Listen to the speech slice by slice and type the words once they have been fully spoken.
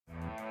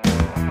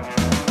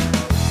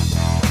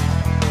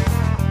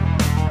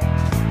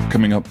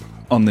Coming up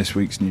on this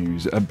week's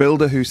news, a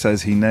builder who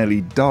says he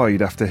nearly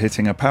died after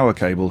hitting a power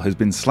cable has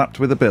been slapped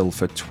with a bill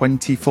for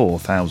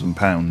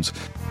 £24,000.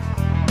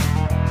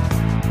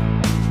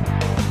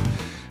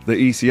 The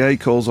ECA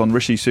calls on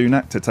Rishi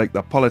Sunak to take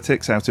the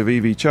politics out of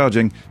EV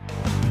charging.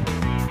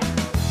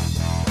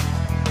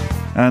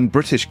 And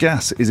British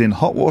Gas is in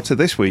hot water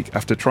this week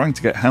after trying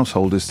to get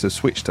householders to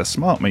switch to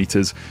smart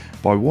meters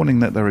by warning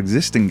that their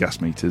existing gas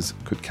meters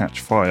could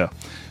catch fire.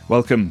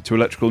 Welcome to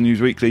Electrical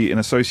News Weekly in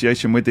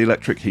association with the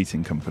Electric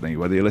Heating Company,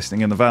 whether you're listening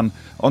in the van,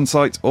 on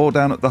site or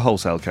down at the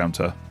wholesale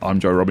counter.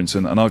 I'm Joe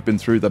Robinson and I've been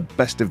through the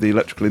best of the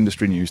electrical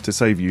industry news to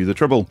save you the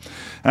trouble.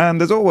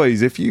 And as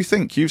always, if you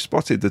think you've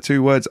spotted the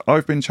two words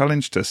I've been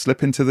challenged to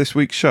slip into this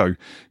week's show,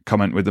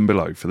 comment with them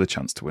below for the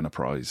chance to win a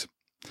prize.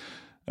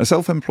 A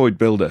self-employed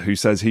builder who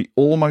says he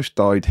almost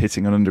died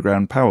hitting an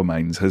underground power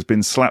mains has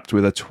been slapped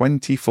with a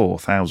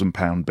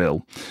 £24,000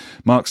 bill.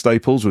 Mark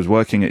Staples was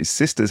working at his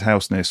sister's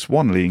house near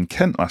Swanley in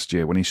Kent last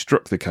year when he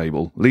struck the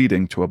cable,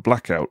 leading to a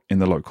blackout in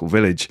the local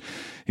village.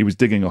 He was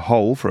digging a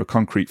hole for a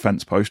concrete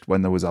fence post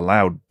when there was a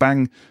loud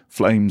bang,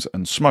 flames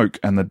and smoke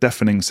and the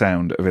deafening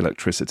sound of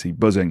electricity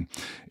buzzing.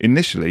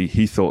 Initially,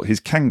 he thought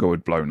his Kangoo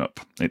had blown up.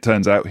 It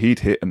turns out he'd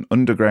hit an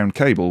underground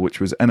cable which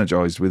was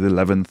energised with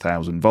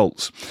 11,000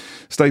 volts.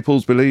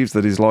 Staples believes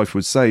that his life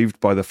was saved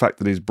by the fact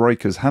that his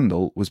breaker's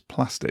handle was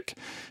plastic.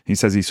 He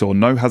says he saw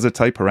no hazard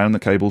tape around the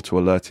cable to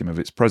alert him of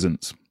its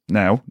presence.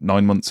 Now,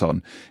 9 months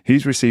on,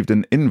 he's received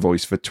an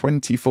invoice for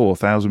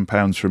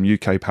 £24,000 from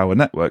UK Power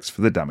Networks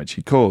for the damage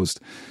he caused.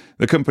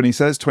 The company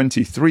says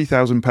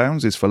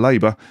 £23,000 is for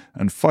labour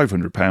and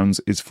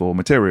 £500 is for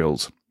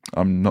materials.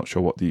 I'm not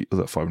sure what the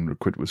other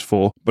 £500 was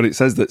for, but it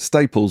says that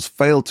Staples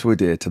failed to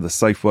adhere to the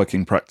safe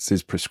working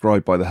practices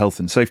prescribed by the Health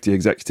and Safety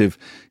Executive.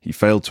 He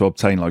failed to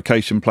obtain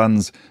location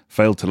plans,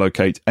 failed to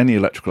locate any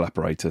electrical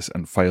apparatus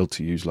and failed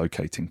to use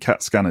locating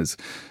CAT scanners.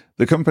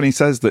 The company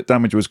says that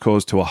damage was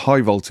caused to a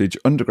high-voltage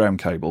underground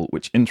cable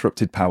which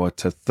interrupted power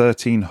to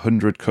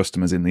 1,300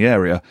 customers in the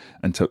area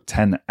and took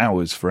 10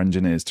 hours for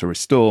engineers to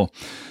restore.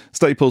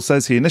 Staples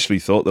says he initially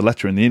thought the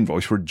letter in the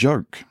invoice were a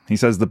joke. He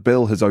says the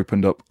bill has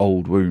opened up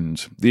old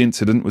wounds. The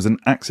incident was an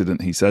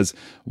accident, he says,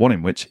 one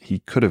in which he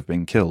could have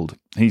been killed.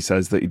 He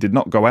says that he did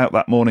not go out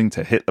that morning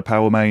to hit the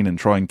power main and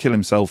try and kill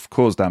himself,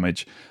 cause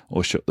damage,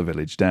 or shut the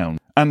village down.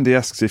 And he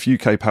asks if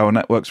UK Power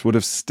Networks would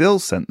have still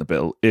sent the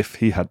bill if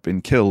he had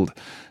been killed.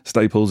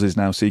 Staples is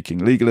now seeking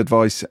legal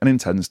advice and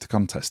intends to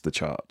contest the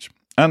charge.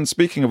 And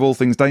speaking of all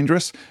things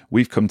dangerous,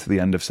 we've come to the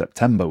end of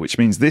September, which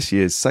means this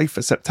year's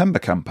Safer September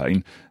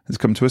campaign has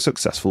come to a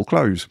successful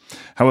close.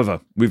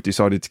 However, we've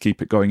decided to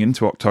keep it going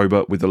into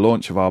October with the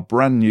launch of our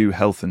brand new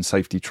health and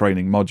safety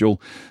training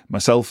module.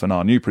 Myself and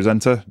our new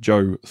presenter,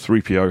 Joe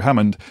 3PO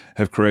Hammond,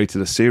 have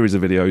created a series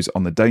of videos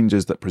on the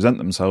dangers that present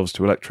themselves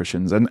to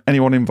electricians and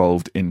anyone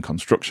involved in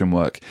construction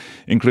work,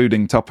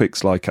 including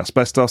topics like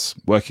asbestos,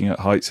 working at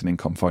heights and in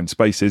confined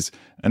spaces,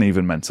 and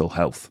even mental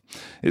health.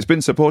 It's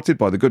been supported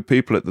by the good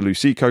people at the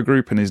Luceco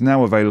Group and is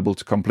now available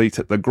to complete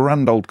at the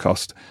grand old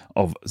cost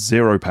of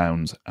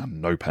 £0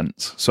 and no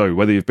pence. So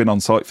whether you've been on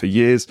site for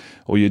years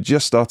or you're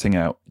just starting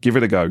out, give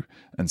it a go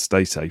and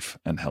stay safe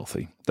and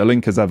healthy. The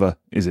link, as ever,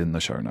 is in the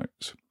show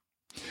notes.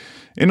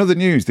 In other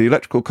news, the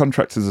Electrical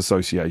Contractors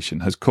Association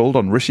has called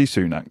on Rishi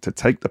Sunak to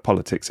take the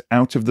politics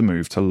out of the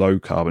move to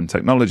low-carbon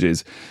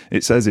technologies.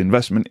 It says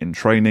investment in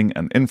training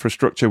and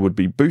infrastructure would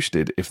be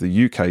boosted if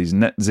the UK's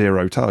net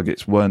zero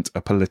targets weren't a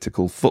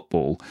political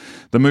football.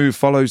 The move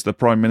follows the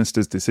Prime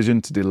Minister's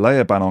decision to delay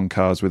a ban on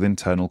cars with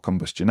internal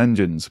combustion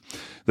engines.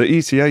 The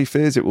ECA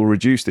fears it will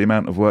reduce the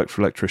amount of work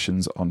for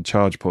electricians on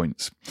charge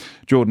points.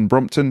 Jordan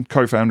Brompton,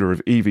 co-founder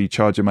of EV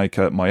charger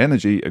maker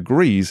MyEnergy,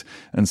 agrees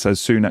and says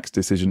Sunak's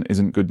decision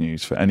isn't good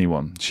news for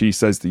anyone. She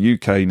says the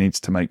UK needs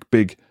to make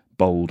big,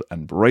 bold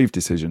and brave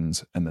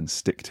decisions and then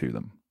stick to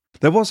them.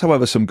 There was,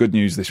 however, some good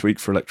news this week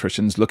for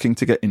electricians looking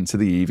to get into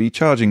the EV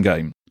charging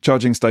game.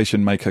 Charging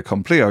station maker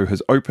Compleo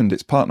has opened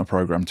its partner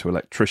programme to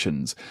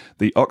electricians.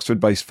 The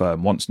Oxford-based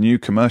firm wants new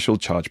commercial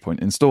charge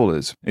point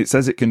installers. It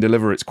says it can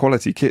deliver its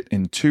quality kit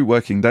in 2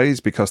 working days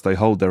because they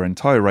hold their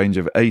entire range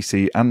of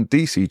AC and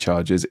DC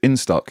chargers in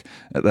stock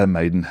at their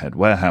Maidenhead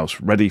warehouse,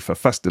 ready for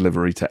fast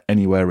delivery to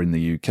anywhere in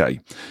the UK.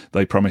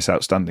 They promise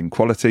outstanding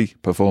quality,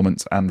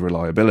 performance and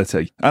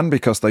reliability. And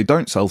because they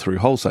don't sell through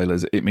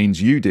wholesalers, it means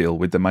you deal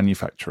with the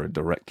manufacturer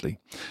directly.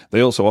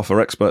 They also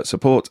offer expert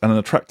support and an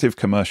attractive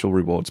commercial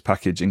rewards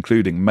package,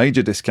 including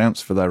major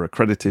discounts for their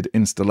accredited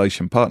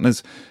installation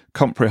partners,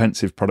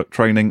 comprehensive product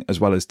training, as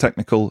well as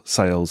technical,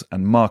 sales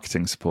and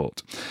marketing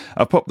support.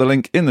 I've popped the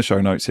link in the show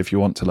notes if you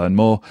want to learn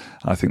more.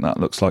 I think that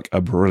looks like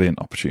a brilliant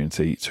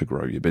opportunity to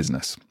grow your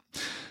business.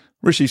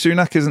 Rishi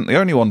Sunak isn't the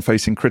only one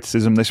facing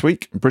criticism this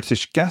week.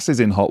 British Gas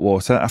is in hot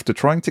water after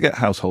trying to get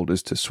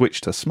householders to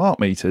switch to smart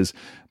meters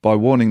by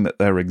warning that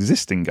their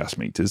existing gas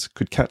meters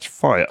could catch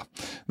fire.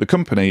 The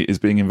company is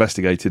being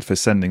investigated for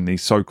sending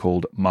these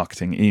so-called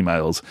marketing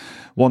emails.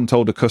 One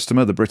told a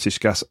customer the British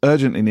Gas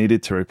urgently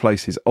needed to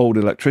replace his old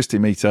electricity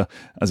meter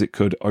as it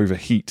could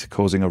overheat,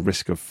 causing a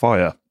risk of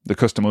fire. The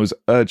customer was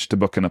urged to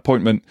book an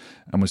appointment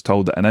and was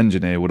told that an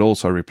engineer would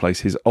also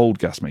replace his old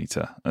gas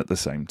meter at the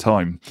same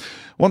time.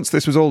 Once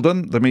this was all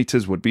done, the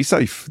meters would be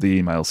safe, the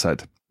email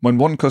said. When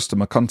one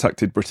customer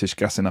contacted British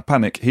Gas in a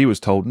panic, he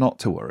was told not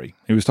to worry.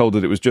 He was told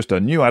that it was just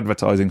a new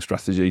advertising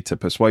strategy to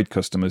persuade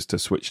customers to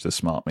switch to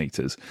smart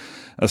meters.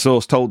 A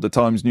source told the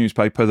Times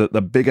newspaper that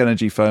the big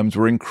energy firms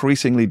were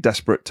increasingly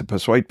desperate to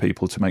persuade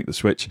people to make the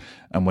switch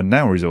and were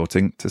now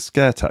resorting to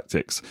scare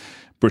tactics.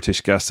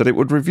 British Gas said it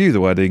would review the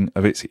wording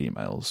of its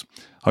emails,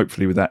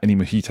 hopefully without any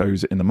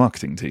mojitos in the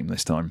marketing team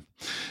this time.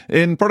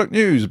 In product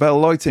news, Bell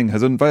Lighting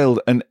has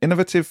unveiled an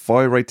innovative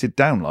fire-rated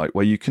downlight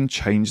where you can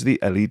change the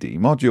LED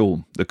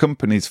module. The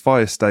company's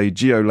FireStay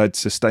GeoLED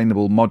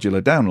sustainable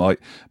modular downlight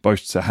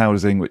boasts a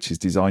housing which is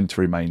designed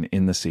to remain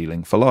in the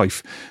ceiling for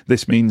life.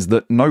 This means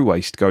that no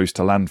waste goes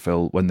to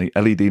landfill when the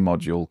LED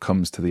module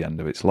comes to the end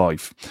of its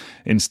life.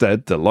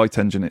 Instead, the light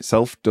engine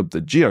itself, dubbed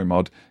the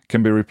GeoMod,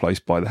 can be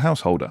replaced by the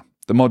householder.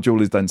 The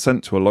module is then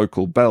sent to a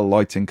local Bell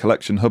Lighting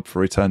collection hub for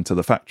return to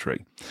the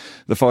factory.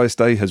 The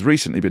FireStay has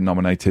recently been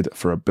nominated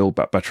for a Build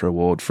Back Better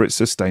award for its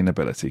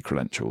sustainability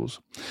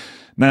credentials.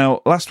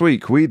 Now, last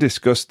week we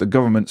discussed the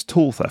government's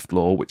tool theft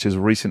law, which has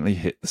recently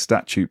hit the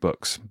statute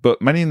books,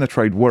 but many in the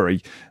trade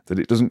worry that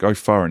it doesn't go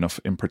far enough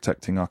in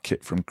protecting our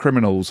kit from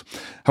criminals.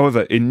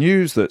 However, in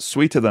news that's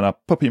sweeter than a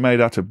puppy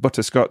made out of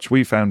butterscotch,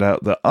 we found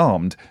out that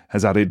Armed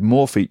has added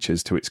more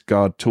features to its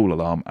Guard tool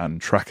alarm and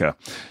tracker.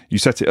 You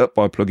set it up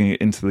by plugging it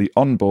into the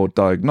onboard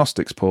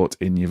diagnostics port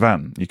in your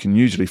van. You can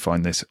usually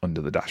find this under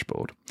the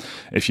dashboard.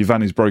 If your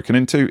van is broken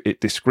into,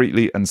 it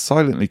discreetly and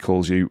silently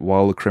calls you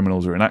while the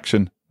criminals are in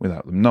action,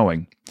 without them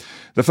knowing.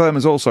 The firm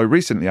has also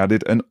recently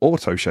added an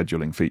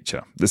auto-scheduling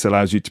feature. This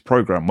allows you to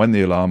program when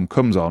the alarm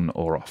comes on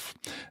or off.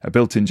 A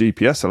built-in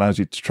GPS allows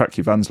you to track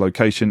your van's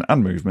location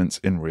and movements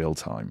in real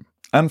time.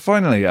 And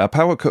finally, a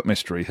power cut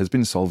mystery has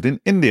been solved in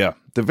India.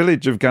 The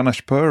village of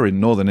Ganeshpur in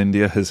northern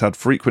India has had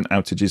frequent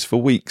outages for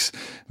weeks.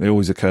 They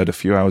always occurred a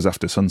few hours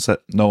after sunset.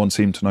 No one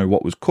seemed to know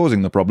what was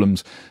causing the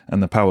problems,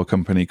 and the power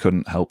company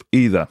couldn't help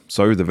either.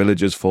 So the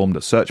villagers formed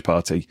a search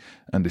party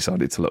and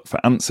decided to look for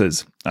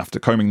answers. After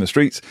combing the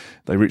streets,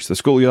 they reached the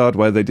schoolyard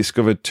where they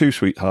discovered two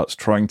sweethearts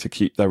trying to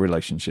keep their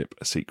relationship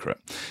a secret.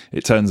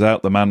 It turns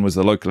out the man was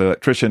the local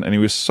electrician, and he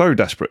was so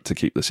desperate to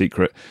keep the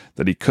secret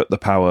that he cut the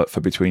power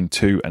for between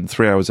 2 and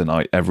 3 hours a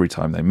night every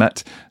time they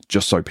met,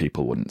 just so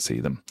people wouldn't see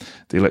them.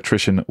 The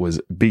electrician was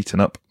beaten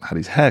up, had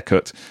his hair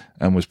cut,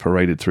 and was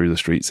paraded through the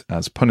streets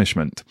as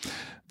punishment.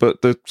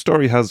 But the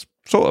story has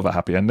sort of a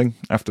happy ending.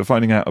 After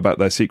finding out about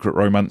their secret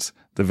romance,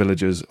 the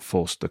villagers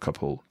forced the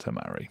couple to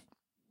marry.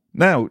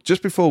 Now,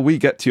 just before we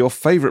get to your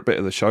favourite bit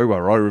of the show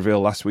where I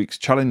reveal last week's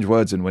challenge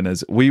words and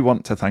winners, we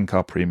want to thank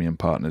our premium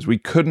partners. We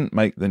couldn't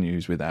make the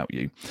news without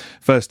you.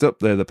 First up,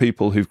 they're the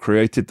people who've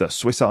created the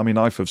Swiss Army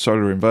knife of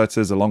solar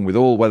inverters along with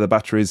all-weather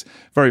batteries,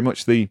 very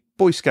much the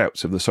Boy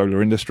Scouts of the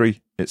solar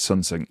industry. It's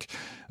SunSync.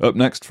 Up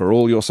next, for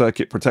all your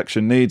circuit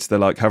protection needs, they're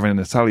like having an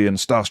Italian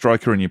star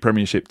striker in your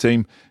Premiership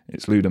team.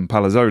 It's Ludum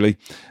Palazzoli.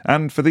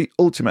 And for the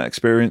ultimate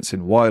experience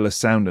in wireless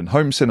sound and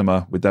home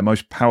cinema with their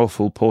most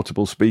powerful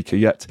portable speaker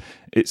yet,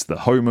 it's the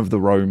home of the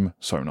Roam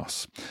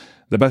Sonos.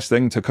 The best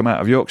thing to come out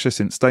of Yorkshire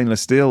since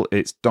stainless steel,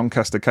 it's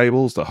Doncaster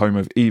Cables, the home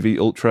of EV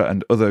Ultra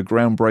and other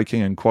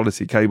groundbreaking and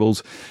quality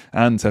cables.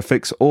 And to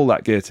fix all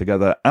that gear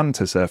together and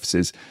to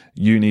surfaces,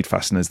 you need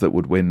fasteners that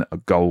would win a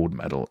gold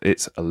medal.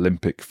 It's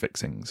Olympic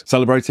Fixings.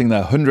 Celebrating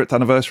their 100th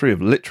anniversary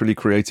of literally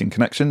creating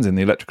connections in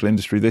the electrical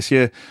industry this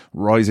year,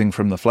 rising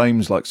from the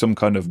flames like some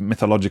kind of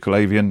mythological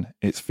avian,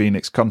 it's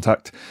Phoenix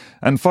Contact.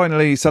 And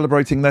finally,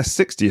 celebrating their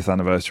 60th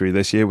anniversary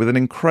this year with an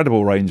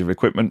incredible range of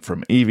equipment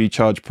from EV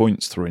charge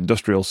points through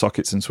industrial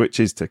sockets and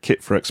switches to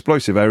kit for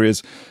explosive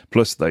areas.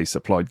 Plus, they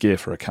supplied gear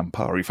for a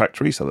Campari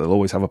factory, so they'll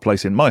always have a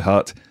place in my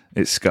heart.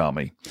 It's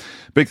Scarmy.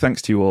 Big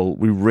thanks to you all.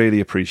 We really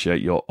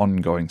appreciate your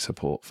ongoing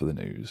support for the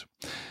news.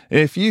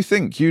 If you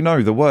think you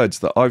know the words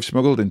that I've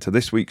smuggled into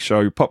this week's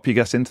show, pop your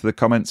guess into the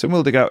comments and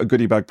we'll dig out a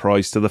goodie bag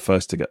prize to the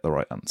first to get the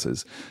right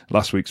answers.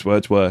 Last week's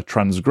words were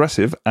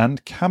transgressive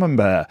and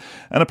camembert.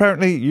 And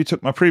apparently you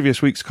took my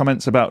previous week's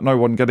comments about no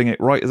one getting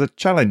it right as a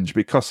challenge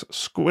because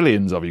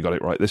squillions of you got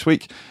it right this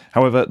week.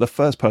 However, the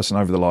first person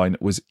over the line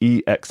was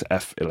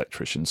EXF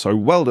Electrician. So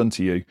well done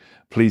to you.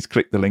 Please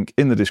click the link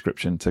in the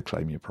description to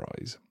claim your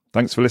prize.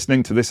 Thanks for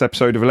listening to this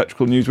episode of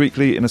Electrical News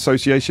Weekly in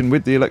association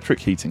with the Electric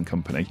Heating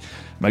Company.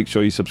 Make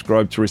sure you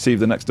subscribe to receive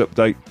the next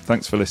update.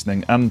 Thanks for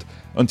listening, and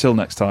until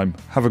next time,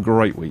 have a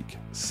great week.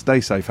 Stay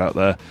safe out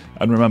there,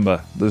 and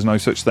remember, there's no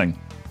such thing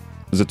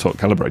as a torque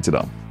calibrated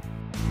arm.